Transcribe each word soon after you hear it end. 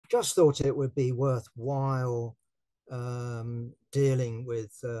just thought it would be worthwhile dealing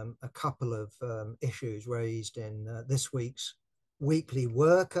with a couple of issues raised in this week's Weekly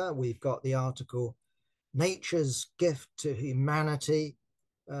Worker. We've got the article Nature's Gift to Humanity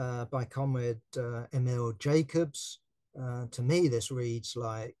by Comrade Emil Jacobs. To me, this reads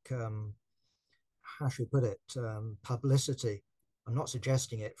like, how should we put it, publicity. I'm not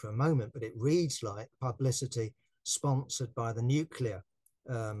suggesting it for a moment, but it reads like publicity sponsored by the nuclear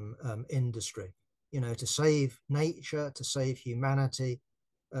industry. You know, to save nature, to save humanity,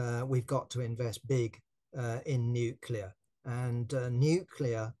 we've got to invest big in nuclear. And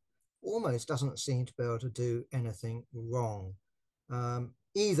nuclear almost doesn't seem to be able to do anything wrong.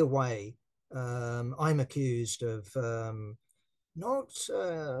 Either way, I'm accused of not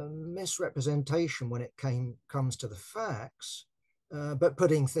misrepresentation when it comes to the facts, but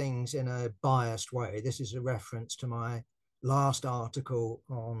putting things in a biased way. This is a reference to my last article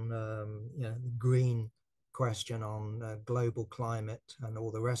on the green question on global climate and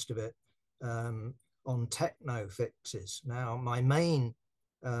all the rest of it, on techno fixes. Now, my main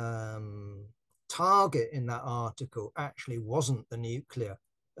target in that article actually wasn't the nuclear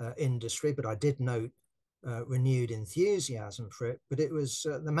industry, but I did note renewed enthusiasm for it. But it was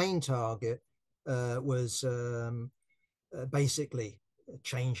the main target was basically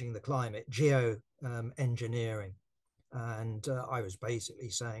changing the climate, geo-engineering. And I was basically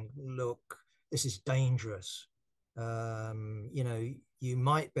saying, look, this is dangerous. You know, you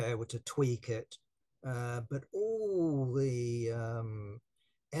might be able to tweak it, but all the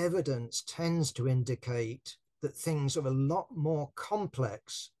evidence tends to indicate that things are a lot more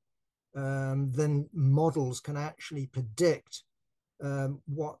complex than models can actually predict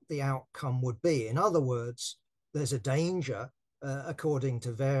what the outcome would be. In other words, there's a danger, according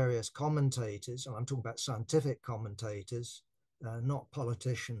to various commentators, and I'm talking about scientific commentators, not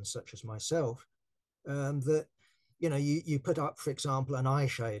politicians such as myself, that, you know, you put up, for example, an eye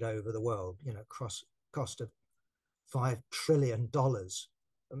shade over the world, you know, cost of $5 trillion.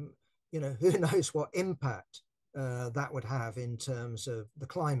 You know, who knows what impact that would have in terms of the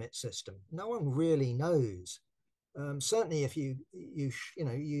climate system. No one really knows. Certainly, if you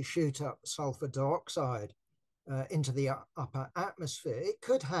shoot up sulfur dioxide into the upper atmosphere, it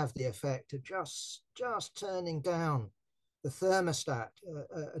could have the effect of just turning down the thermostat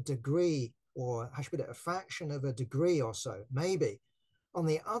a degree, or I should put it, a fraction of a degree or so, maybe. On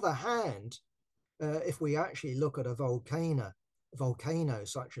the other hand, if we actually look at a volcano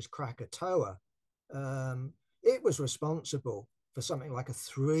such as Krakatoa, it was responsible for something like a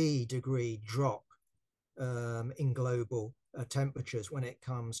 3-degree drop in global temperatures when it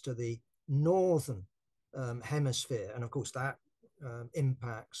comes to the northern hemisphere. And of course, that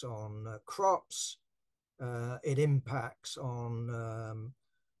impacts on crops, it impacts on,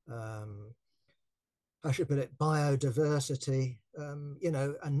 I should put it, biodiversity, you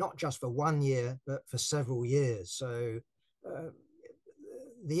know, and not just for 1 year, but for several years. So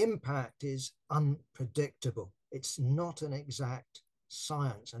the impact is unpredictable. It's not an exact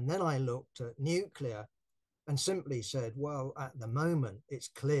science. And then I looked at nuclear and simply said, well, at the moment, it's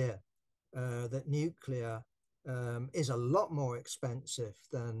clear that nuclear is a lot more expensive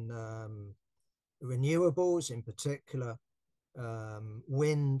than renewables, in particular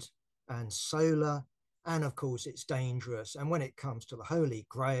wind and solar. And of course, it's dangerous. And when it comes to the holy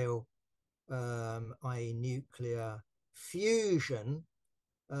grail, i.e. nuclear fusion,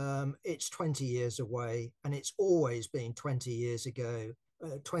 it's 20 years away, and it's always been 20 years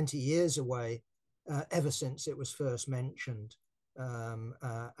away, ever since it was first mentioned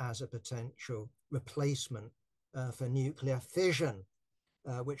as a potential replacement for nuclear fission,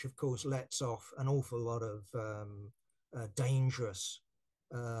 which of course lets off an awful lot of dangerous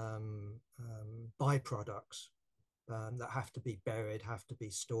byproducts that have to be buried, have to be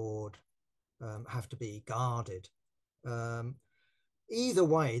stored, have to be guarded. Either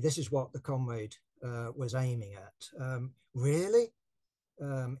way, this is what the comrade was aiming at. Really?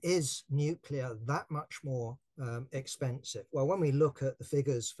 Is nuclear that much more expensive? Well, when we look at the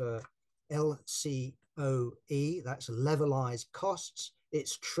figures for LCOE, that's levelized costs,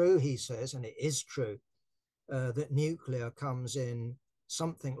 it's true, he says, and it is true, that nuclear comes in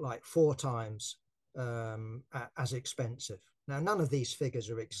something like 4 times as expensive. Now, none of these figures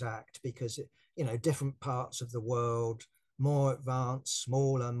are exact because, you know, different parts of the world, more advanced,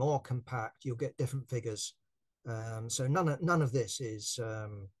 smaller, more compact, you'll get different figures. So none of this is,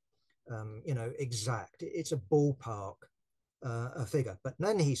 you know, exact. It's a ballpark a figure. But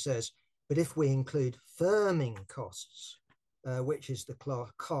then he says, but if we include firming costs, which is the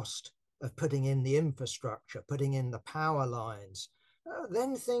cost of putting in the infrastructure, putting in the power lines,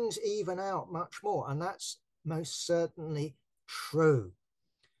 then things even out much more. And that's most certainly true.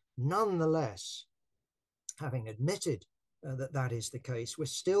 Nonetheless, having admitted that that is the case, we're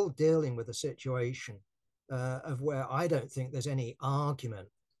still dealing with a situation of where I don't think there's any argument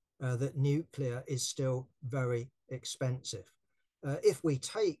that nuclear is still very expensive. If we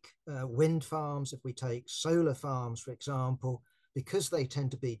take wind farms, if we take solar farms, for example, because they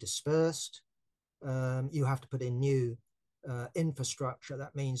tend to be dispersed, you have to put in new infrastructure.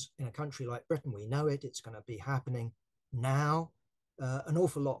 That means in a country like Britain, we know it, it's going to be happening now. An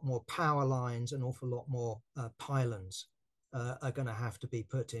awful lot more power lines, an awful lot more pylons are going to have to be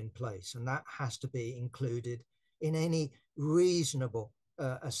put in place. And that has to be included in any reasonable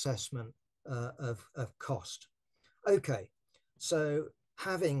assessment of cost. Okay, so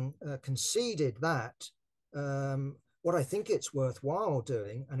having conceded that, what I think it's worthwhile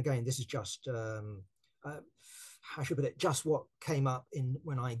doing, and again, this is just, how should I put it, just what came up in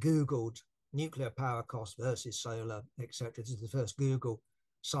when I Googled nuclear power cost versus solar, etc. This is the first Google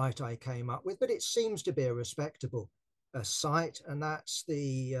site I came up with, but it seems to be a respectable site, and that's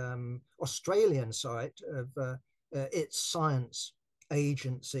the Australian site of its science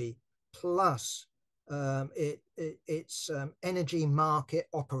agency plus its energy market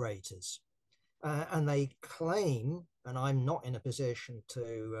operators. And they claim, and I'm not in a position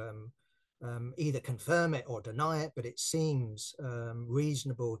to either confirm it or deny it, but it seems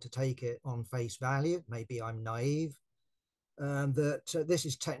reasonable to take it on face value. Maybe I'm naive, that this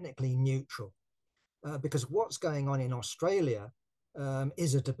is technically neutral. Because what's going on in Australia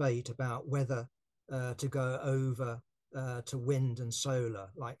is a debate about whether to go over to wind and solar.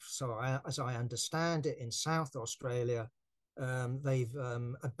 As I understand it, in South Australia, they've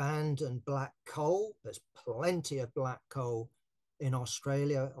abandoned black coal. There's plenty of black coal in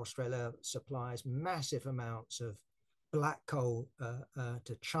Australia. Australia supplies massive amounts of black coal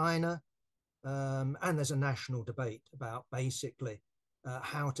to China. And there's a national debate about basically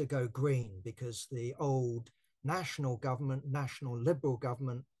how to go green, because the old national government, national Liberal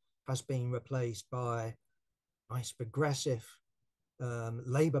government, has been replaced by nice progressive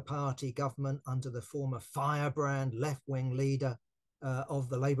Labour Party government under the former firebrand left-wing leader of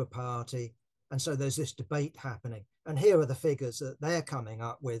the Labour Party. And so there's this debate happening. And here are the figures that they're coming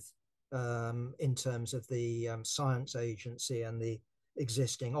up with in terms of the science agency and the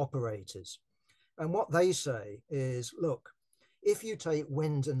existing operators. And what they say is, look, if you take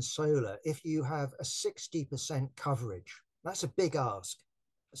wind and solar, if you have a 60% coverage, that's a big ask.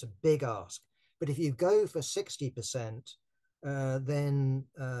 That's a big ask. But if you go for 60%, then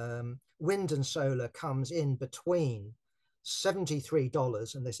wind and solar comes in between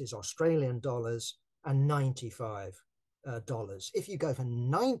 $73, and this is Australian dollars, and $95. If you go for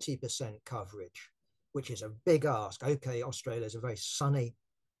 90% coverage, which is a big ask, okay, Australia is a very sunny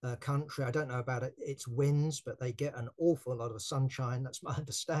country. I don't know about its winds, but they get an awful lot of sunshine. That's my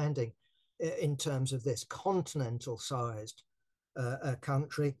understanding in terms of this continental sized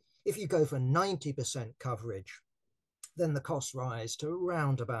country. If you go for 90% coverage, then the costs rise to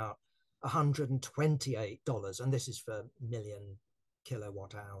around about $128. And this is for million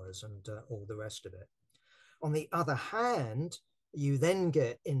kilowatt hours and all the rest of it. On the other hand, you then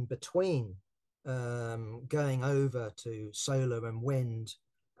get in between going over to solar and wind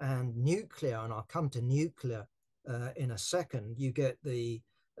and nuclear, and I'll come to nuclear in a second. You get the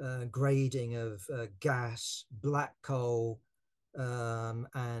grading of gas, black coal,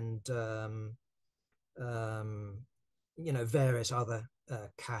 and various other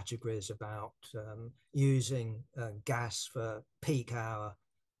categories about using gas for peak hour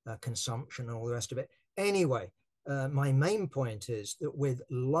consumption and all the rest of it. Anyway, my main point is that with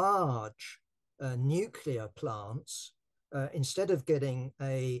large nuclear plants, instead of getting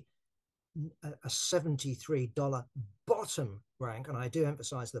a $73 bottom rank, and I do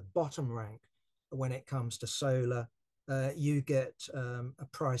emphasize the bottom rank when it comes to solar, you get a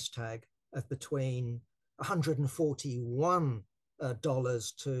price tag of between $141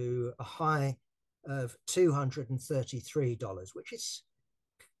 to a high of $233, which is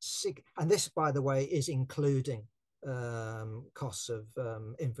and this, by the way, is including costs of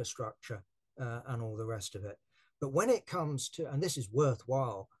infrastructure and all the rest of it. But when it comes to, and this is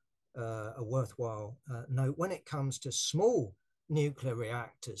worthwhile, a worthwhile note, when it comes to small nuclear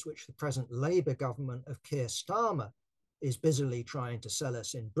reactors, which the present Labour government of Keir Starmer is busily trying to sell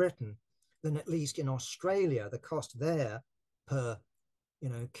us in Britain, then at least in Australia, the cost there per,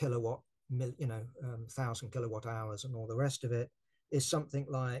 kilowatt, 1,000 kilowatt hours and all the rest of it is something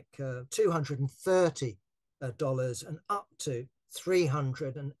like $230 and up to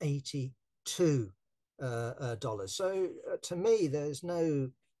 $382 dollars. So to me, there's no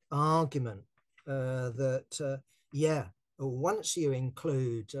argument that, yeah, once you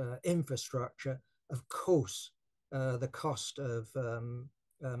include infrastructure, of course, the cost of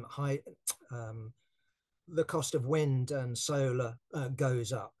the cost of wind and solar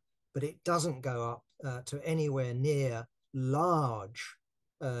goes up, but it doesn't go up to anywhere near large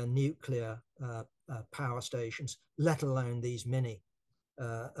nuclear power stations, let alone these mini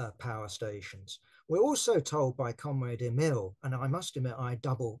power stations. We're also told by Comrade Emil, and I must admit I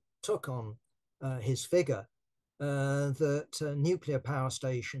double took on his figure, that nuclear power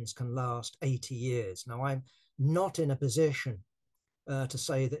stations can last 80 years. Now, I'm not in a position to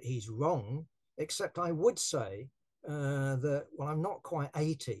say that he's wrong, except I would say that, well, I'm not quite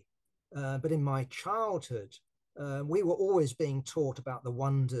 80, but in my childhood, we were always being taught about the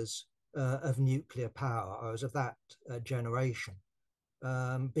wonders of nuclear power. I was of that generation.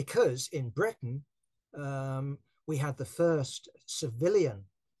 Because in Britain, we had the first civilian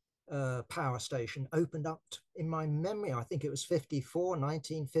power station opened up in my memory. I think it was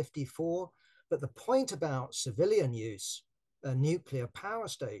 1954. But the point about civilian use, nuclear power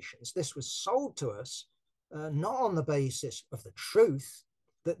stations, this was sold to us not on the basis of the truth,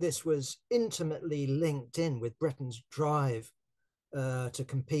 that this was intimately linked in with Britain's drive to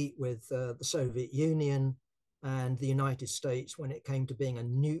compete with the Soviet Union and the United States when it came to being a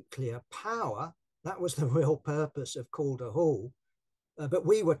nuclear power. That was the real purpose of Calder Hall. But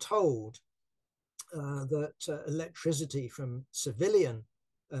we were told that electricity from civilian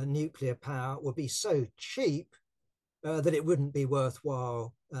nuclear power would be so cheap that it wouldn't be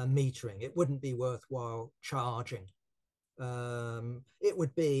worthwhile metering. It wouldn't be worthwhile charging. It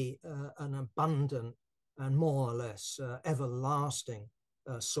would be an abundant and more or less everlasting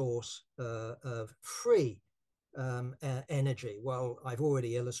source of free energy. Well, I've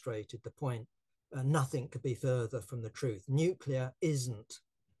already illustrated the point. Nothing could be further from the truth. Nuclear isn't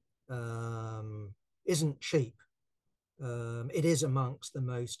cheap. It is amongst the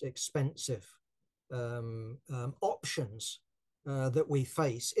most expensive options that we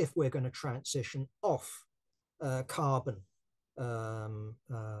face if we're going to transition off carbon,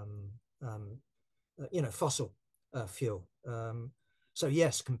 fossil fuel. So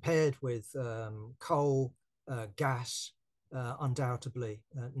yes, compared with coal, gas, undoubtedly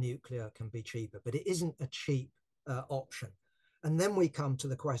nuclear can be cheaper, but it isn't a cheap option. And then we come to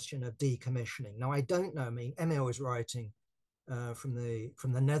the question of decommissioning. Now, I don't know. I mean, Emil is writing from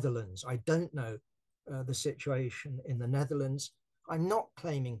the Netherlands. I don't know the situation in the Netherlands. I'm not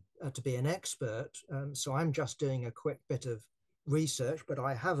claiming to be an expert, so I'm just doing a quick bit of research. But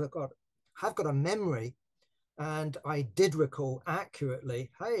I have got a memory, and I did recall accurately.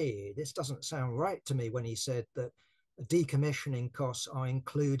 Hey, this doesn't sound right to me when he said that decommissioning costs are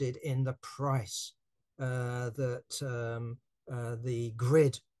included in the price that the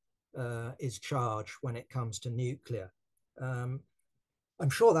grid is charged when it comes to nuclear. I'm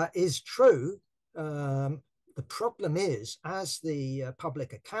sure that is true. The problem is, as the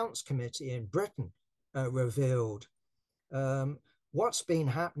Public Accounts Committee in Britain revealed, what's been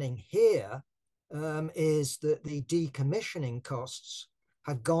happening here is that the decommissioning costs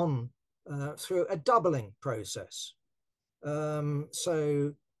have gone through a doubling process.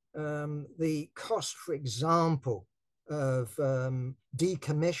 So the cost, for example, of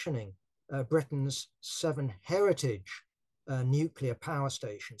decommissioning Britain's 7 heritage nuclear power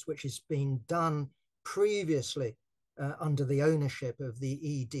stations, which has been done previously under the ownership of the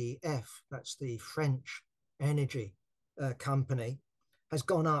EDF, that's the French energy company, has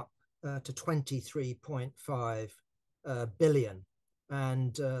gone up to 23.5 billion.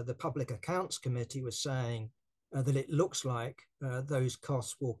 And the Public Accounts Committee was saying that it looks like those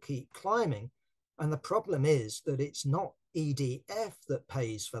costs will keep climbing. And the problem is that it's not EDF that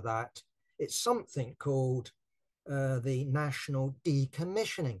pays for that. It's something called the National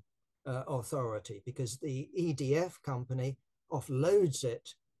Decommissioning Authority, because the EDF company offloads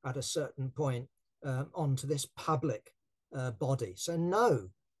it at a certain point onto this public body. So no,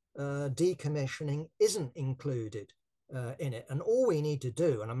 decommissioning isn't included in it. And all we need to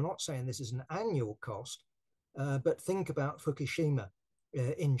do, and I'm not saying this is an annual cost, but think about Fukushima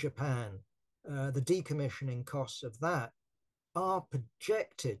in Japan. The decommissioning costs of that are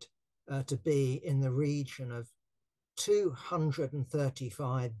projected to be in the region of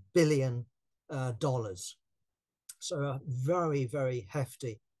 $235 billion. So a very, very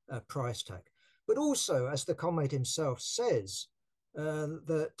hefty price tag. But also, as the comrade himself says,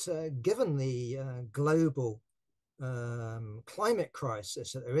 that given the global climate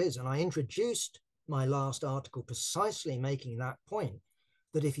crisis that there is, and I introduced my last article precisely making that point,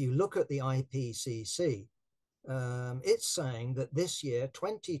 that if you look at the IPCC, it's saying that this year,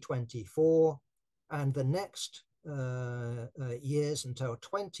 2024, and the next years until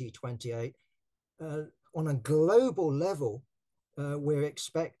 2028, on a global level, we're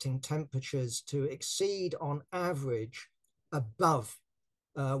expecting temperatures to exceed on average above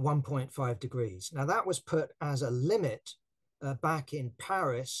 1.5 degrees. Now, that was put as a limit back in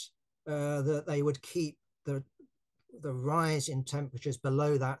Paris, that they would keep the rise in temperatures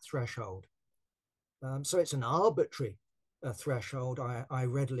below that threshold. So it's an arbitrary threshold, I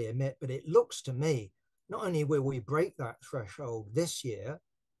readily admit, but it looks to me, not only will we break that threshold this year,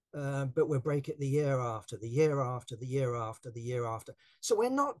 but we'll break it the year after, the year after, the year after, the year after. So we're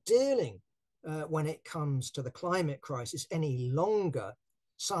not dealing, when it comes to the climate crisis, any longer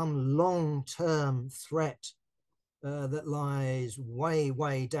some long-term threat that lies way,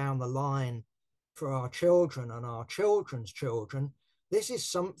 way down the line for our children and our children's children. This is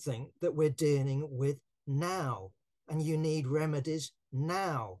something that we're dealing with now, and you need remedies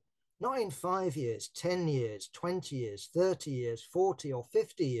now, not in 5 years, 10 years, 20 years, 30 years, 40 or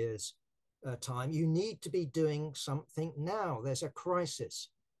 50 years time. You need to be doing something now. There's a crisis.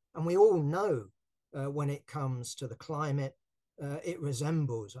 And we all know when it comes to the climate, it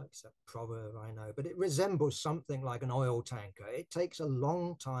resembles, it's a proverb I know, but it resembles something like an oil tanker. It takes a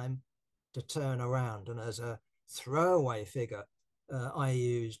long time to turn around. And as a throwaway figure, I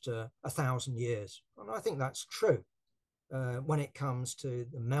used 1,000 years. And I think that's true. When it comes to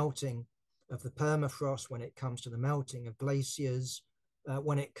the melting of the permafrost, when it comes to the melting of glaciers,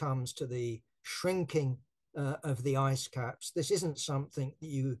 when it comes to the shrinking of the ice caps, this isn't something that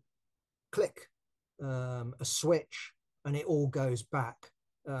you click a switch and it all goes back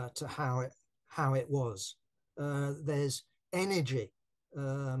to how it was. There's energy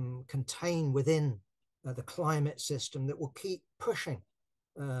contained within the climate system that will keep pushing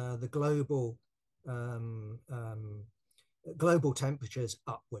the global temperatures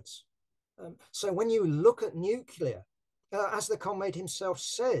upwards. So when you look at nuclear, as the comrade himself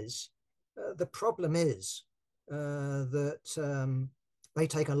says, the problem is that they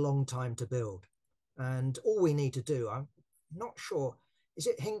take a long time to build. And all we need to do, I'm not sure, is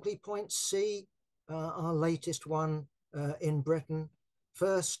it Hinkley Point C, our latest one in Britain?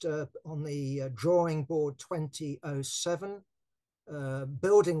 First on the drawing board 2007,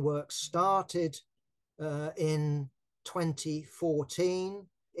 building work started in 2014.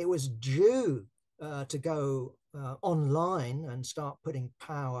 It was due to go online and start putting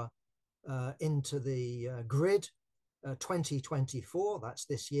power into the grid 2024, that's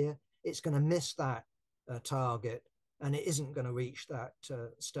this year. It's going to miss that target, and it isn't going to reach that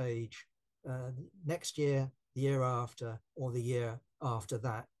stage next year, the year after, or the year after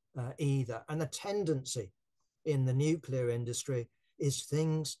that either. And the tendency in the nuclear industry is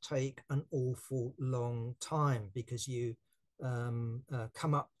things take an awful long time because you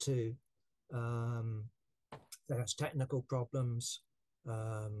come up to there's technical problems,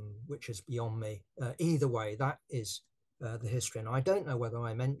 which is beyond me. Either way, that is the history. And I don't know whether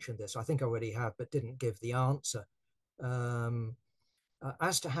I mentioned this. I think I already have, but didn't give the answer.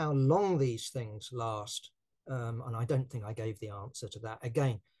 As to how long these things last, and I don't think I gave the answer to that.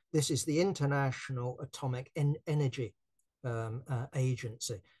 Again, this is the International Atomic Energy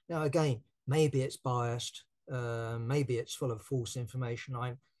Agency. Now, again, maybe it's biased, maybe it's full of false information.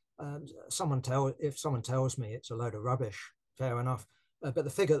 If someone tells me it's a load of rubbish, fair enough. But the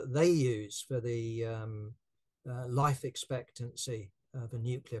figure that they use for the life expectancy of a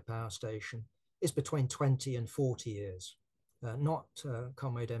nuclear power station is between 20 and 40 years, not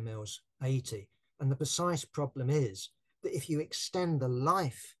Comrade Emil's 80. And the precise problem is that if you extend the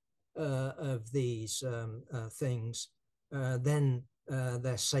life of these things, then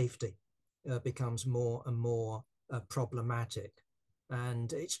their safety becomes more and more problematic.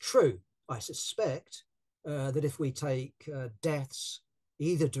 And it's true, I suspect, that if we take deaths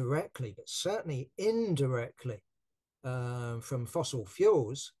either directly, but certainly indirectly from fossil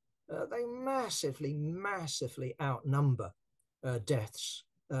fuels, they massively, massively outnumber deaths,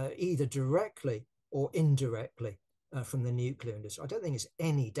 either directly or indirectly from the nuclear industry. I don't think there's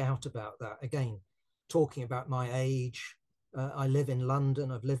any doubt about that. Again, talking about my age, I live in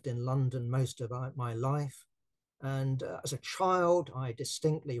London. I've lived in London most of my life. And as a child, I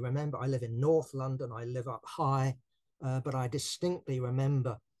distinctly remember, I live in North London, I live up high, but I distinctly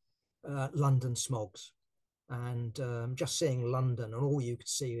remember London smogs. And just seeing London, and all you could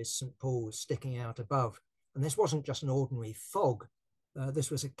see is St. Paul's sticking out above. And this wasn't just an ordinary fog. This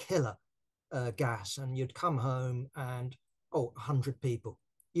was a killer gas. And you'd come home and, 100 people,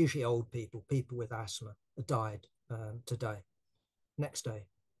 usually old people, people with asthma, died today. Next day,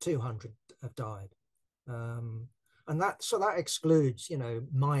 200 have died. And that excludes,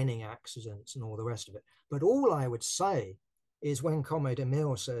 mining accidents and all the rest of it. But all I would say is when Comrade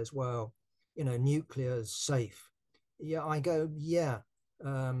Emil says, well, nuclear is safe. Yeah, I go, yeah.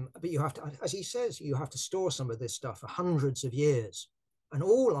 But you have to, as he says, you have to store some of this stuff for hundreds of years. And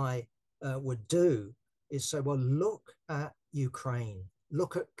all I would do is say, well, look at Ukraine,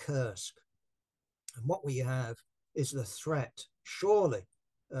 look at Kursk. And what we have is the threat, surely,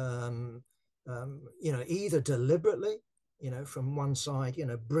 either deliberately, from one side,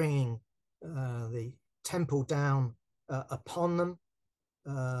 bringing the temple down upon them.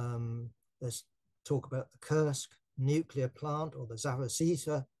 There's talk about the Kursk nuclear plant or the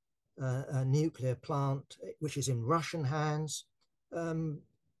Zaporizhzhia nuclear plant, which is in Russian hands.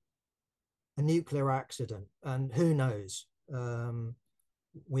 A nuclear accident, and who knows?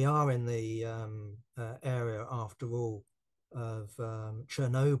 We are in the area, after all, of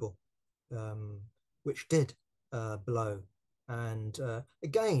Chernobyl, which did blow. And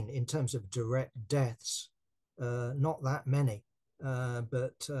again, in terms of direct deaths, not that many,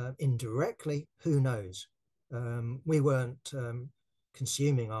 but indirectly, who knows? We weren't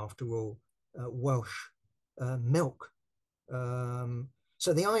consuming, after all, Welsh milk.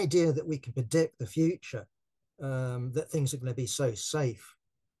 So the idea that we can predict the future, that things are going to be so safe,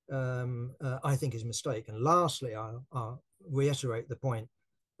 I think is a mistake. And lastly, I'll reiterate the point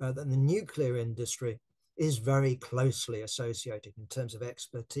that the nuclear industry is very closely associated in terms of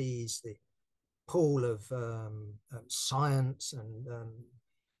expertise, the pool of science and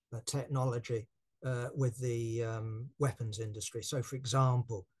technology with the weapons industry. So, for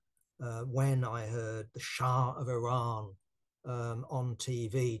example, when I heard the Shah of Iran on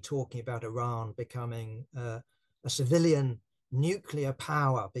TV talking about Iran becoming a civilian nuclear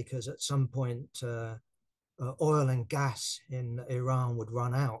power because at some point oil and gas in Iran would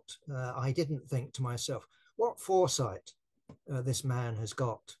run out, I didn't think to myself, what foresight this man has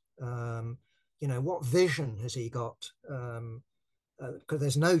got. What vision has he got? Because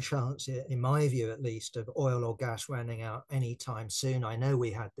there's no chance, in my view at least, of oil or gas running out anytime soon. I know we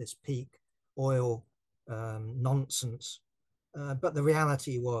had this peak oil nonsense, but the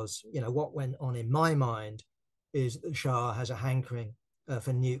reality was, what went on in my mind is that the Shah has a hankering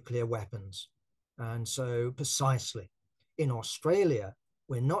for nuclear weapons. And so precisely in Australia,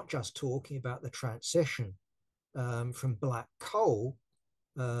 we're not just talking about the transition from black coal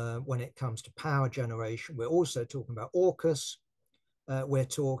when it comes to power generation. We're also talking about AUKUS. We're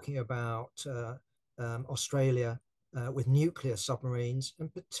talking about Australia with nuclear submarines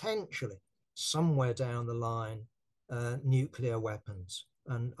and potentially somewhere down the line nuclear weapons.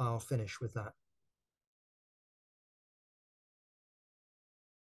 And I'll finish with that.